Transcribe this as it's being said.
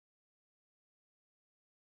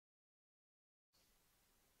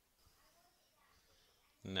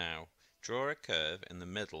Now, draw a curve in the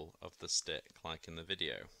middle of the stick, like in the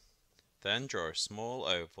video. Then draw a small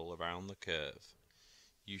oval around the curve.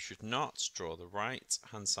 You should not draw the right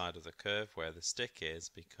hand side of the curve where the stick is,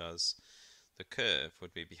 because the curve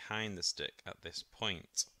would be behind the stick at this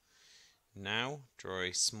point. Now draw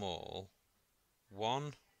a small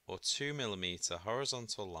 1 or 2 millimeter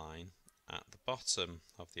horizontal line at the bottom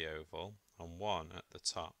of the oval and one at the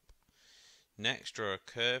top. Next, draw a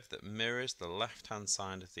curve that mirrors the left hand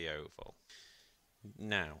side of the oval.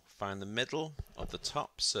 Now find the middle of the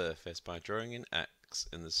top surface by drawing an X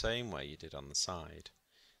in the same way you did on the side.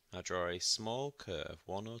 Now draw a small curve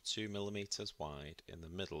 1 or 2 millimeters wide in the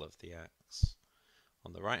middle of the X.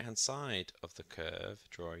 On the right hand side of the curve,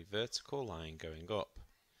 draw a vertical line going up.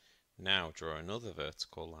 Now draw another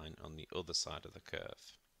vertical line on the other side of the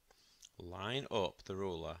curve. Line up the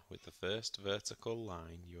ruler with the first vertical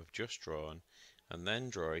line you have just drawn, and then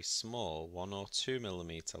draw a small 1 or 2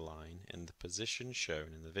 millimeter line in the position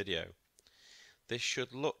shown in the video. This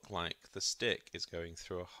should look like the stick is going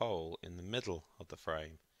through a hole in the middle of the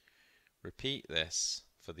frame. Repeat this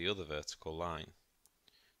for the other vertical line.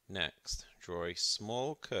 Next, draw a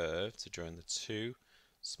small curve to join the two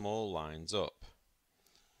small lines up.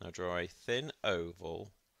 Now draw a thin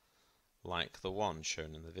oval like the one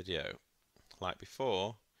shown in the video. Like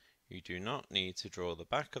before, you do not need to draw the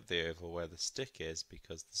back of the oval where the stick is,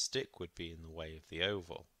 because the stick would be in the way of the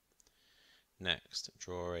oval. Next,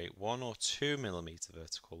 draw a 1 or 2 millimeter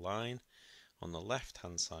vertical line on the left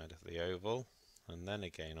hand side of the oval, and then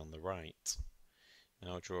again on the right.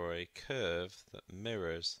 Now draw a curve that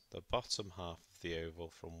mirrors the bottom half of the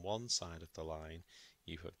oval from one side of the line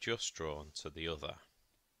you have just drawn to the other.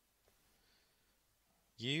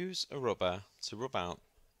 Use a rubber to rub out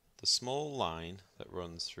the small line that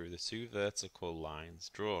runs through the two vertical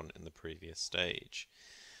lines drawn in the previous stage.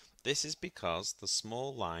 This is because the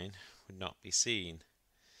small line would not be seen,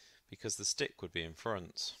 because the stick would be in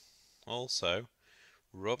front. Also,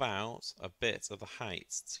 rub out a bit of the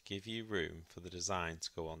height to give you room for the design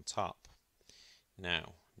to go on top.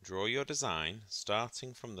 Now, draw your design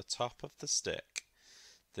starting from the top of the stick.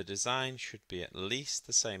 The design should be at least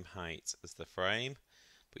the same height as the frame,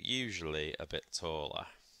 but usually a bit taller.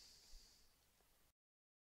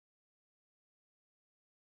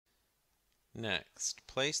 Next,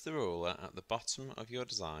 place the ruler at the bottom of your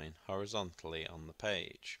design horizontally on the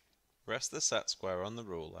page. Rest the set square on the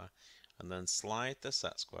ruler and then slide the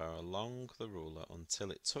set square along the ruler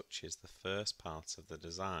until it touches the first part of the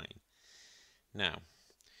design. Now,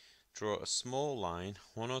 draw a small line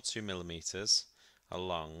 1 or 2 millimeters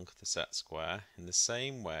along the set square in the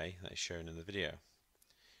same way that is shown in the video.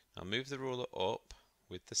 Now move the ruler up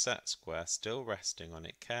with the set square still resting on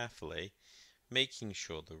it carefully, making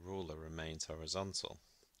sure the ruler remains horizontal.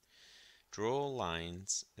 Draw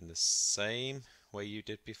lines in the same way you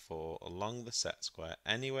did before along the set square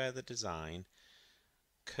anywhere the design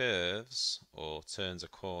curves or turns a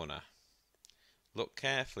corner. Look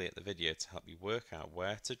carefully at the video to help you work out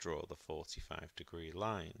where to draw the 45-degree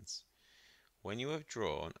lines. When you have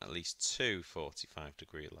drawn at least two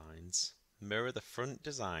 45-degree lines, mirror the front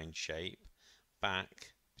design shape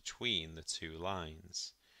back between the two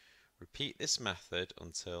lines. Repeat this method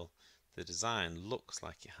until the design looks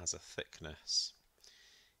like it has a thickness.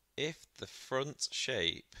 If the front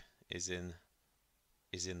shape is in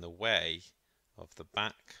the way of the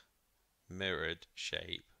back mirrored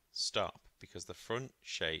shape, stop, because the front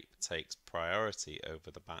shape takes priority over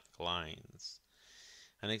the back lines.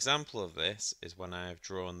 An example of this is when I have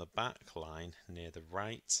drawn the back line near the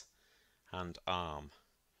right hand arm.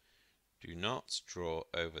 Do not draw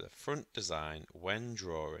over the front design when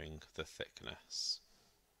drawing the thickness.